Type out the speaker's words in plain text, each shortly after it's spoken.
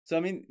So, I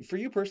mean, for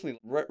you personally,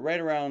 right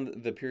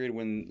around the period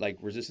when like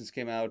Resistance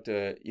came out,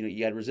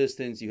 you had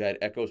Resistance, you had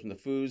Echoes from the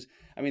Foos.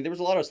 I mean, there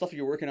was a lot of stuff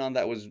you were working on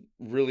that was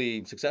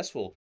really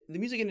successful. The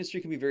music industry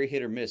can be very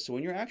hit or miss. So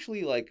when you're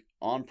actually like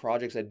on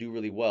projects that do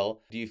really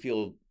well, do you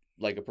feel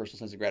like a personal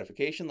sense of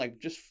gratification? Like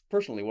just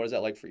personally, what is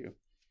that like for you?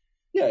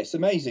 Yeah, it's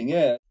amazing.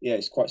 Yeah, yeah,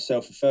 it's quite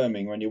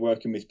self-affirming when you're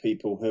working with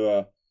people who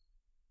are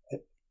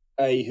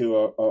who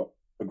are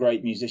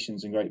great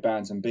musicians and great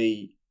bands, and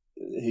B,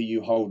 who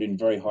you hold in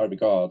very high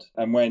regard.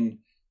 And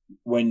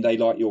when they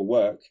like your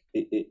work,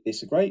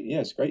 it's a great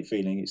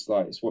feeling. It's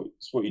like it's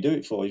what you do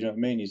it for. You know what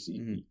I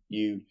mean?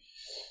 You.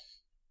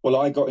 Well,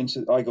 I got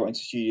into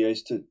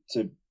studios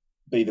to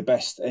be the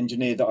best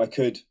engineer that I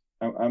could,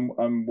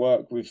 and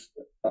work with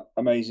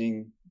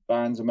amazing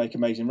bands and make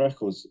amazing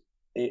records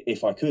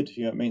if I could.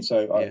 You know what I mean?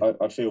 So Yeah.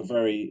 I feel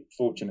very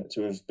fortunate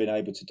to have been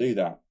able to do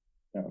that.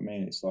 You know what I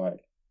mean? It's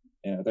like,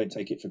 I don't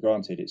take it for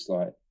granted. It's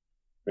like,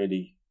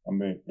 really,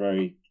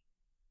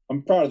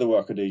 I'm proud of the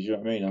work I do. Do you know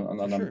what I mean?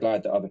 And I'm Sure.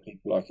 glad that other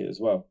people like it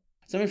as well.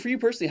 So, I mean, for you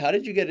personally, how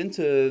did you get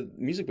into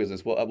music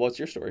business? What's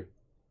your story?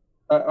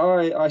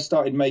 I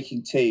started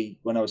making tea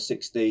when I was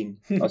 16.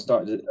 I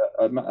started.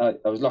 I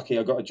was lucky.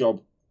 I got a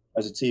job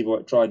as a tea boy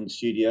at Trident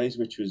Studios,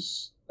 which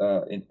was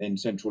in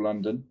central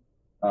London.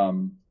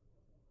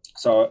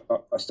 So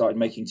I started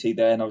making tea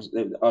there, and I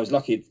was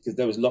lucky because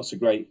there was lots of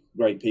great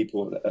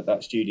people at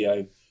that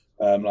studio,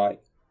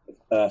 like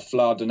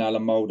Flood and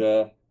Alan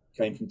Moulder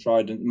came from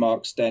Trident,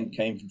 Mark Stent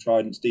came from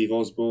Trident, Steve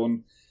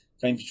Osborne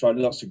came from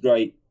Trident. Lots of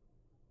great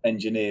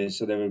engineers,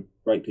 so they were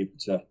great people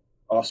to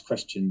ask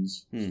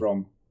questions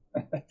from.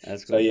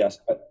 That's So cool. yes,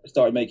 I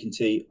started making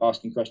tea,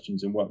 asking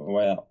questions, and worked my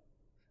way up.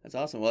 That's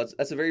awesome. Well,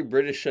 that's a very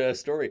British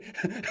story.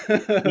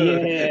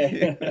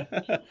 Yeah.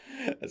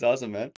 That's awesome, man.